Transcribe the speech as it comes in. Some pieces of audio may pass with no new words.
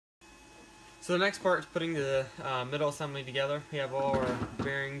So the next part is putting the middle assembly together. We have all our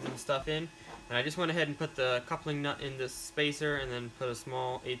bearings and stuff in, and I just went ahead and put the coupling nut in this spacer and then put a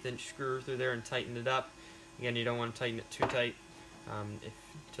small 1/8 inch screw through there and tightened it up. Again, you don't want to tighten it too tight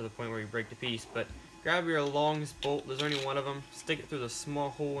to the point where you break the piece, but grab your longest bolt, there's only one of them, stick it through the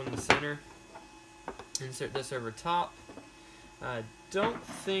small hole in the center, insert this over top. I don't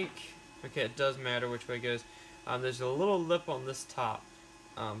think, okay, it does matter which way it goes. There's a little lip on this top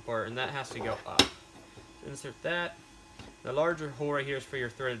part, and that has to go up. Insert that. The larger hole right here is for your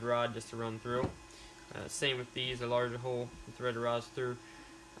threaded rod just to run through. Same with these, the larger hole, the threaded rod's through.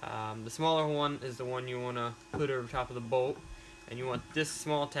 The smaller one is the one you want to put over top of the bolt, and you want this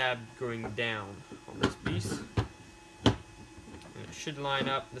small tab going down on this piece. And it should line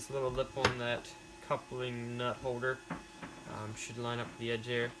up, this little lip on that coupling nut holder should line up the edge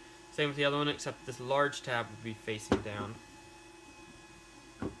there. Same with the other one, except this large tab will be facing down.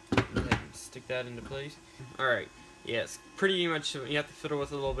 Go ahead and stick that into place. Alright, yeah, it's pretty much, you have to fiddle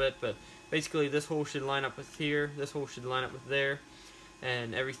with it a little bit, but basically this hole should line up with here, this hole should line up with there,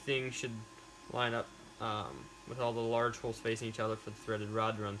 and everything should line up with all the large holes facing each other for the threaded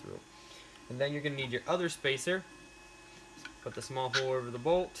rod to run through. And then you're going to need your other spacer. Put the small hole over the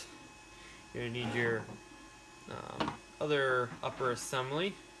bolt. You're going to need your other upper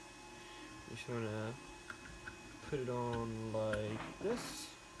assembly. You just want to put it on like this.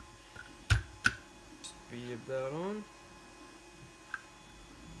 Just be about on.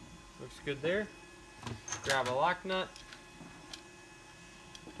 Looks good there. Grab a lock nut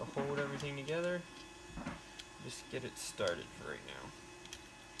to hold everything together. Just get it started for right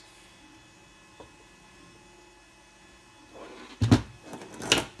now.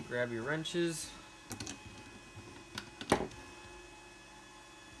 Grab your wrenches.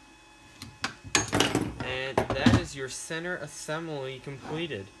 And that is your center assembly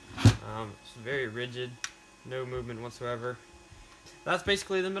completed. It's very rigid, no movement whatsoever. That's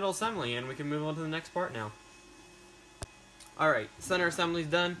basically the middle assembly, and we can move on to the next part now. Alright, center assembly's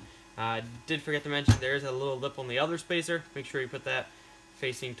done. I did forget to mention there is a little lip on the other spacer. Make sure you put that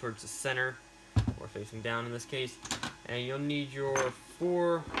facing towards the center, or facing down in this case. And you'll need your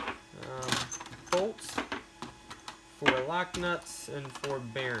 4 bolts, 4 lock nuts, and 4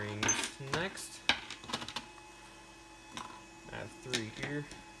 bearings. Next, I have 3 here.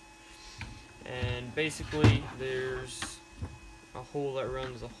 And basically there's a hole that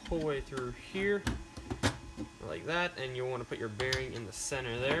runs the whole way through here, like that, and you'll want to put your bearing in the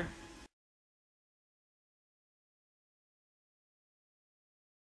center there.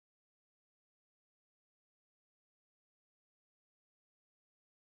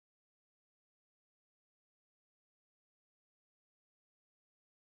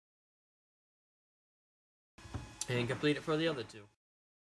 And complete it for the other 2.